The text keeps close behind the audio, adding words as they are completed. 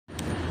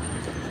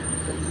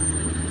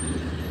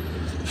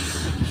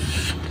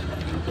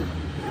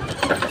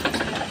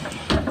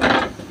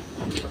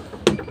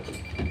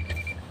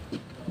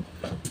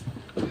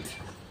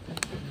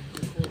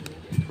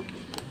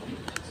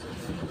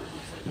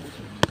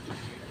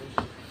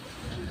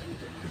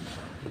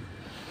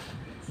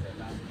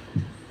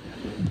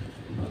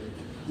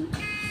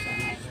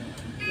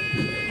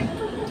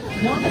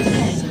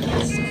110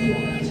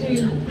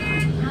 to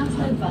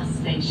Hounslow Bus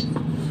Station.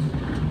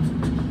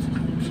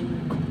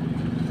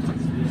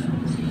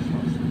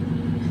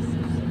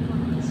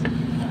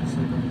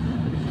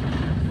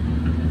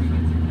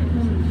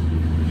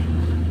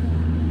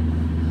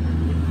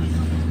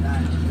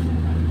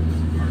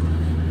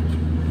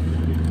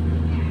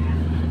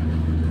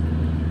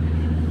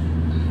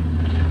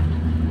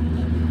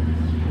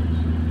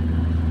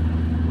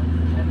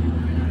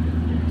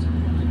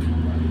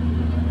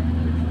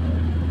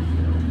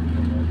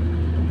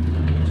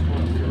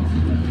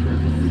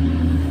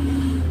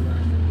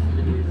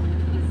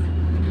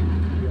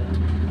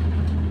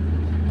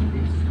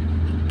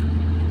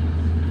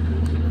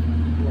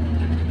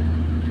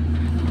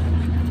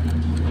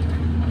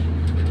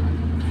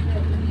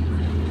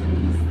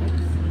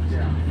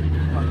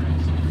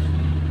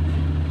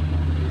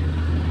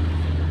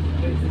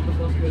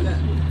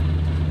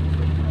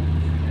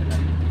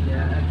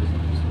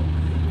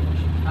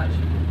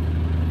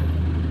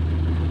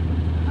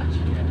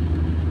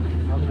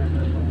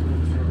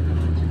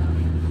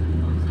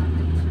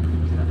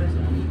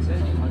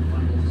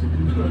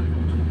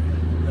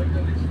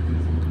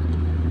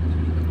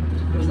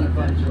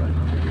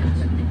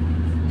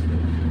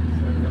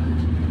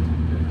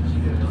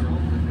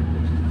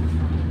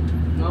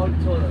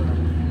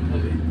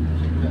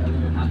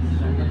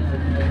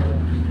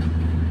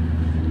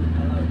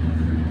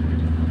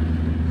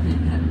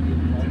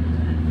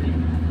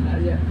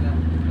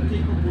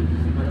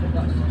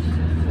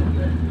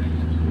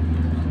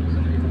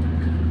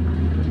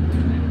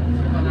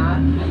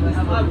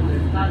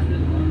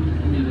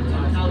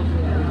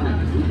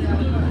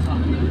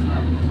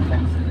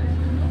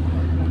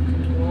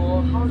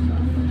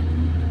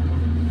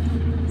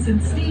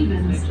 St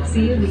Stephen's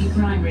DLE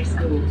Primary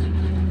School.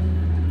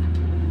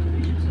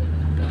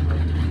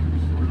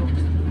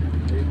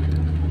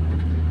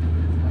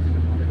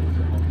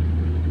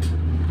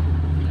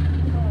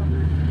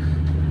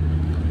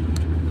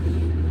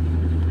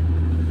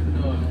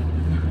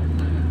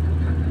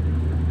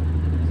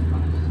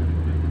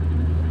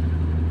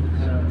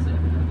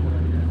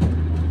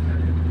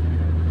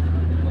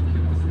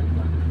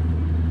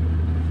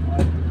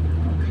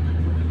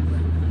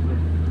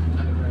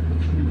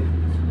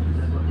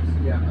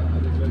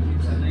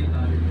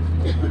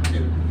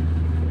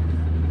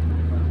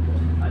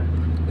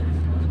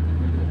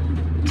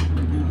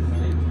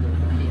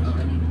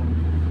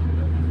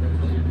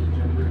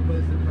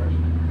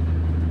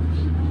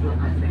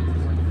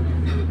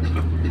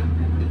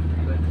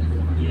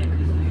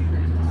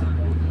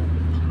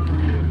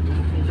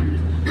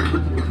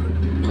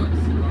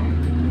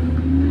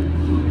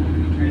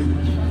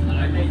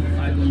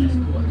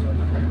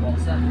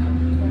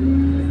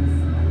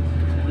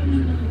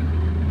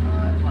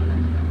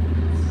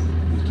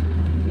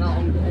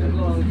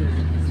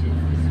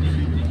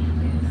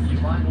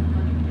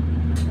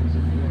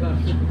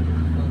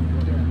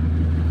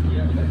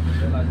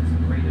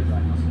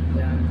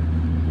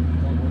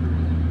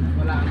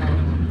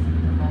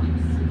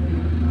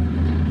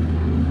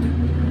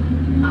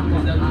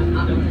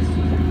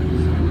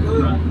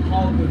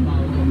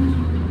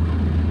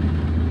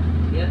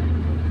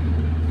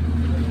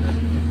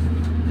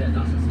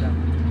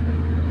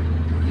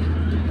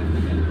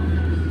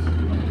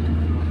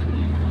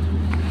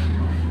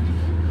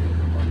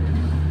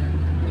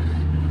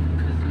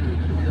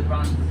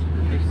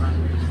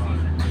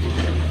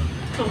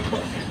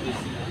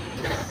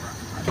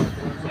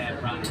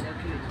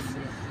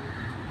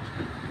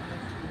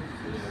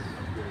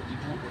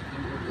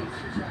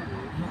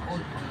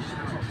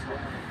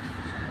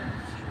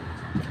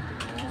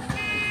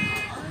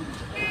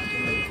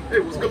 Hey,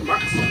 what's good,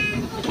 Max?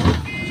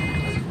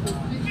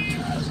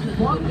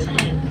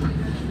 110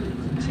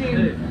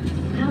 to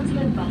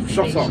Hounslow Bus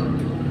Shut Station. up.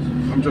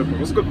 I'm joking.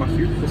 What's good,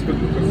 Matthew? What's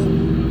good, Lucas?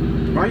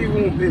 Why are you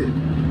all here?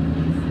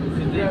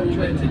 Yeah, we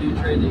went to do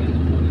training in the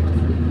morning.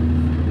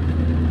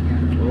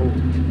 Oh.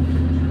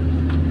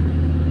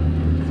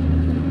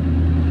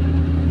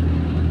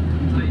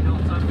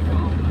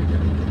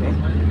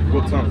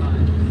 What time?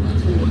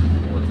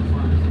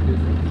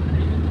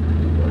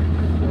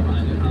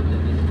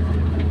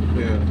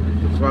 Yeah,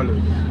 it's valid.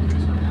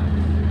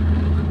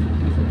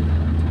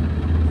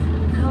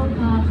 Cole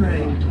Park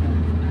Road.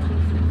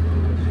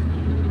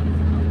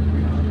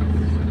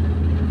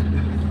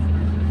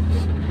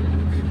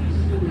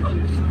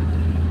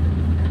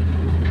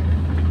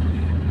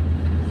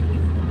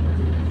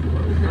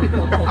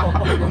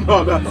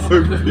 Oh, that's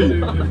so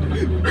cute.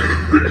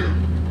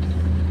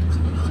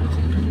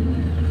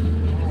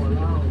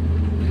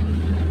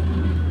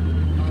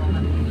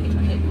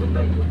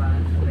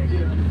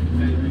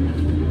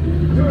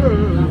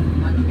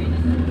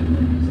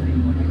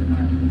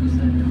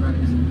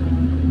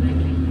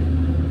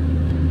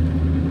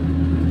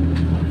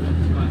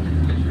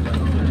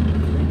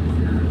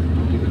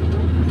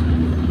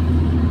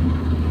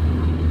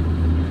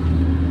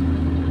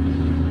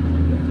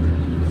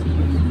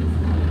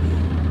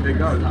 Hey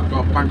guys, we've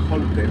got a bank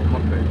holiday on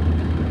Monday.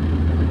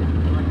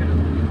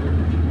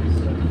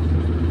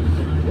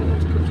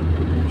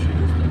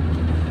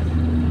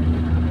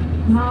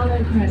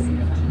 Marlow Crescent.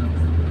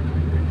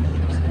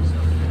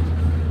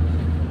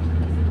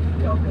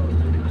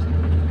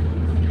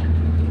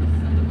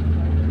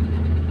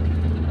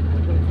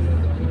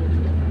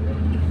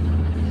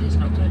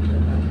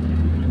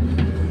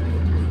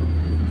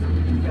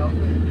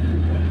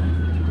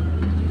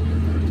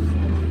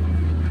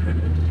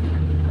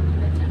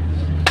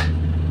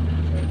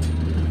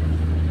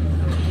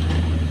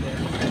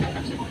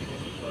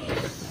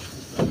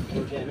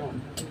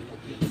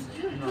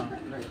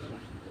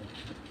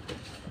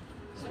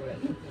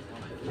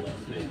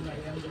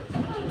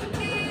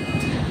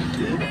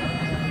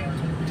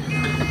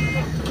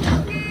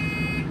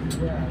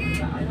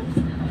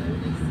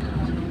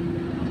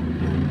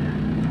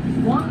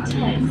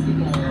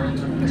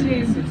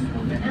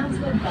 YX17 to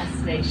Answer bus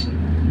station.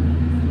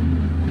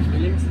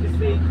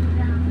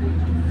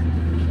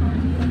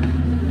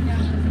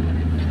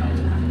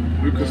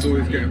 Lucas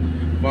always getting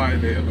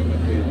violated on the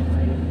page.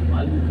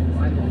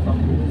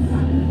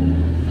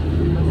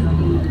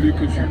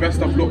 Lucas, you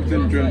best have locked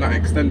in during that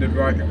extended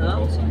writing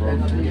course, bro.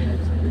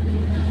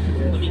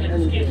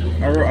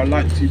 I wrote I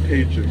like 2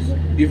 pages,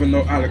 even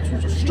though Alex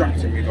was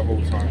distracting me the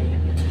whole time.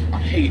 I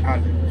hate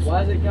Alex.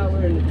 Why is the guy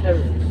wearing the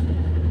terrorist?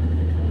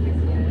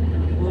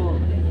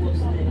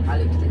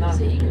 Alex didn't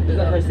see you. Is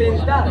that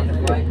Hussein's dad?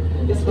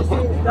 It's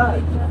Hussein's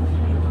dad.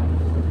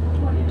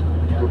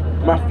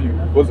 Matthew,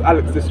 was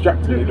Alex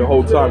distracting me the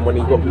whole time when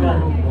he got me?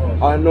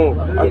 I know,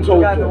 I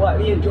told him.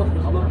 Me and Josh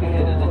was looking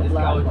in and then this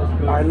guy was just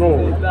going. I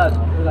know.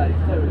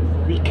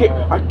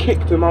 I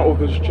kicked him out of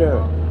his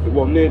chair,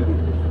 well nearly,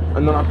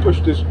 and then I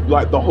pushed this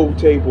like the whole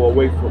table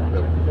away from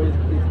him. He's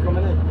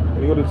coming in.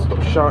 And he gotta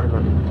stop shouting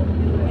at me.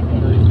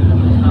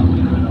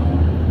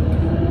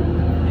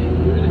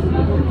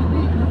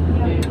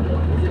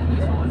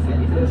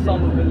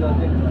 Someone will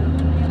love it.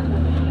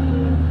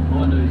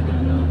 Oh no, he's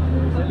going down.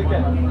 Look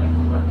at him.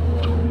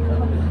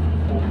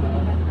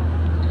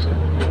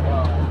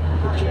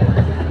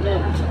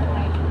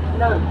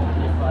 No.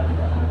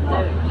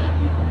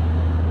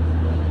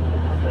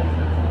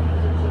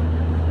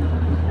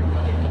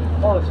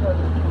 Oh, it's right.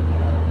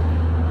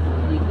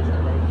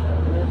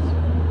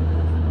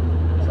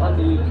 It's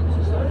under you.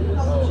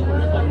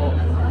 No.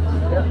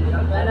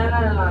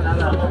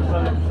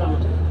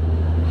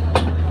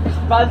 It's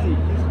Bazzy.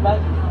 It's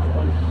Bazzy.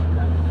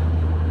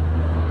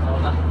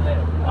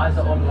 Why is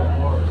it on the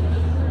floor?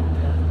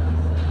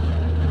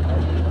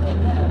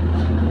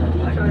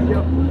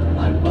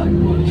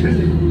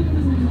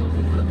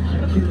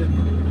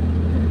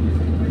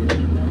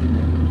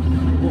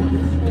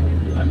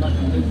 I'm back.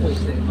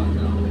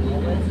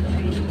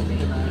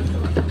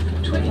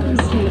 21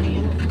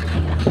 Stadium.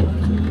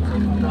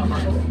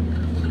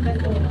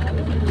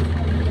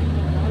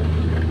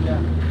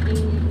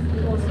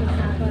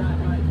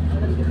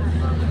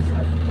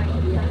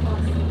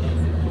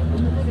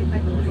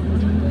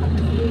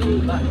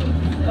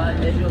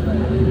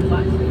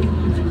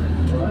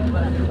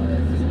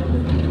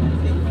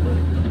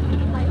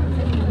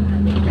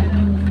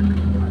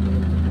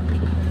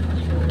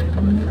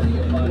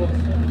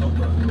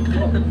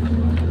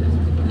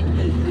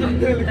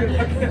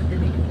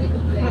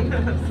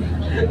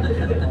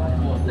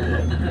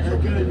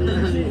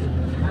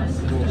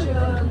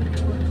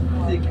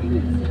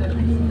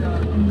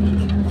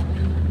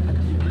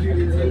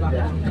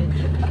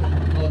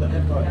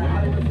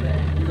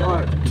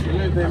 Right, you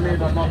know they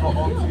made another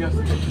RTS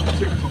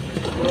TikTok